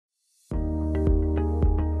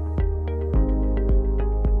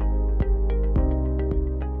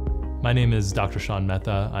My name is Dr. Shaan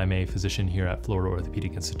Mehta. I'm a physician here at Florida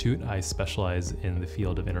Orthopaedic Institute. I specialize in the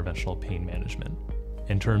field of interventional pain management.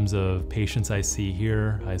 In terms of patients I see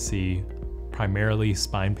here, I see primarily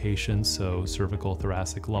spine patients, so cervical,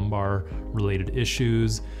 thoracic, lumbar related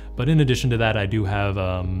issues. But in addition to that, I do have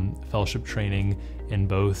fellowship training in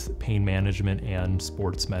both pain management and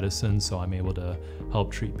sports medicine, so I'm able to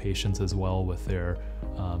help treat patients as well with their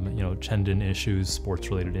tendon issues,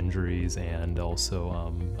 sports-related injuries, and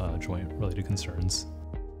also joint-related concerns.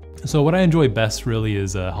 So what I enjoy best really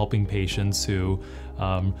is helping patients who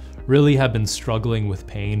really have been struggling with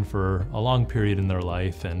pain for a long period in their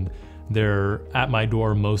life, and they're at my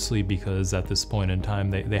door mostly because at this point in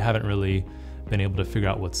time they haven't really been able to figure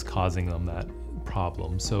out what's causing them that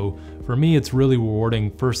problem. So for me, it's really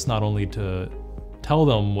rewarding first not only to tell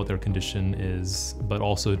them what their condition is, but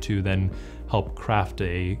also to then help craft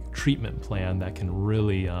a treatment plan that can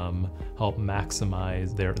really help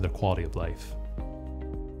maximize their quality of life.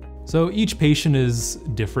 So each patient is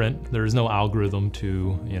different. There's no algorithm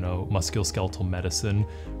to musculoskeletal medicine.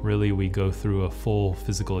 Really, we go through a full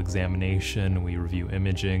physical examination, we review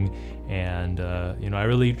imaging, and I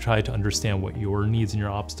really try to understand what your needs and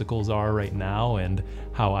your obstacles are right now and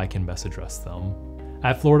how I can best address them.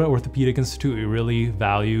 At Florida Orthopaedic Institute, we really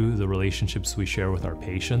value the relationships we share with our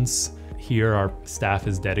patients. Here, our staff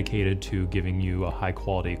is dedicated to giving you a high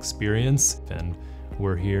quality experience, and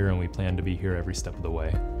we're here and we plan to be here every step of the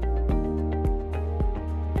way.